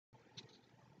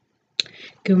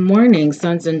Good morning,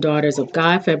 sons and daughters of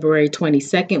God. February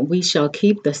 22nd, we shall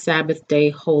keep the Sabbath day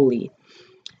holy.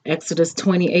 Exodus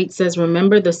 28 says,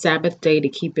 "Remember the Sabbath day to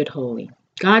keep it holy."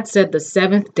 God said the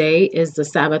seventh day is the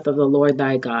Sabbath of the Lord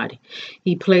thy God.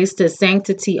 He placed his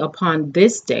sanctity upon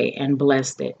this day and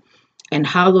blessed it, and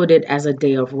hallowed it as a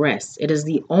day of rest. It is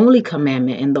the only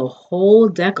commandment in the whole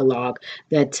Decalogue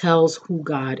that tells who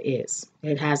God is.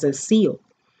 It has a seal.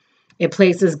 It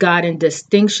places God in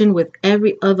distinction with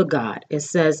every other God. It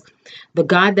says, the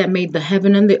God that made the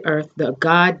heaven and the earth, the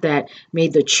God that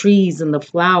made the trees and the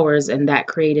flowers and that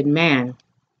created man.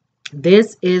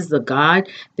 This is the God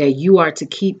that you are to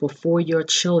keep before your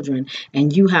children.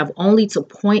 And you have only to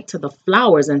point to the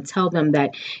flowers and tell them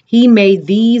that he made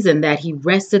these and that he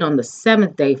rested on the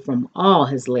seventh day from all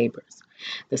his labors.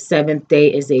 The seventh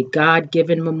day is a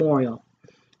God-given memorial.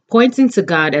 Pointing to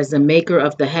God as the maker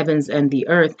of the heavens and the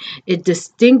earth, it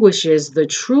distinguishes the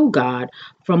true God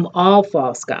from all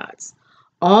false gods.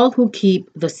 All who keep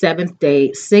the seventh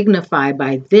day signify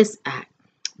by this act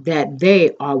that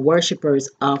they are worshipers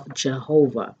of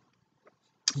Jehovah.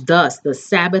 Thus, the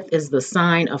Sabbath is the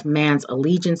sign of man's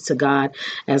allegiance to God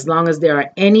as long as there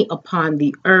are any upon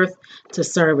the earth to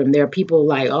serve him. There are people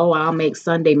like, oh, I'll make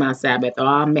Sunday my Sabbath, or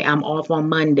I'm off on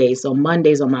Monday, so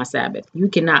Mondays are my Sabbath. You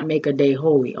cannot make a day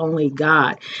holy. Only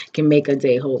God can make a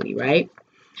day holy, right?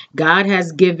 God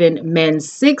has given men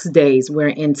 6 days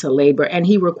wherein to labor, and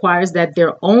he requires that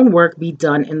their own work be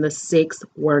done in the 6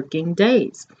 working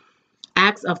days.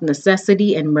 Acts of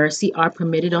necessity and mercy are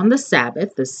permitted on the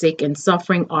Sabbath. The sick and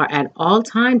suffering are at all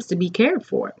times to be cared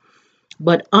for.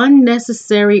 But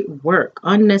unnecessary work,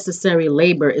 unnecessary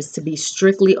labor is to be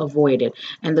strictly avoided.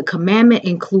 And the commandment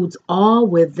includes all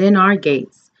within our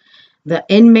gates. The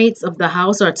inmates of the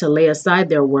house are to lay aside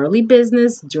their worldly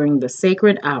business during the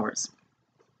sacred hours.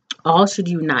 All should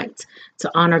unite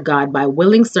to honor God by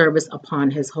willing service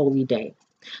upon his holy day.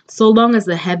 So long as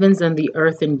the heavens and the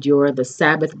earth endure, the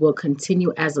Sabbath will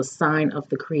continue as a sign of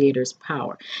the Creator's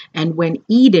power. And when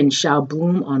Eden shall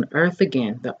bloom on earth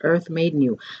again, the earth made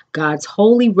new, God's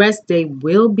holy rest day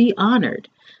will be honored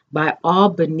by all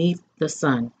beneath the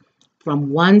sun.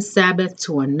 From one Sabbath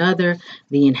to another,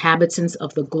 the inhabitants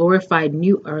of the glorified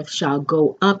new earth shall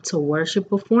go up to worship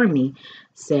before me,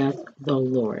 saith the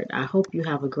Lord. I hope you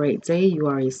have a great day. You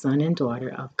are a son and daughter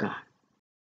of God.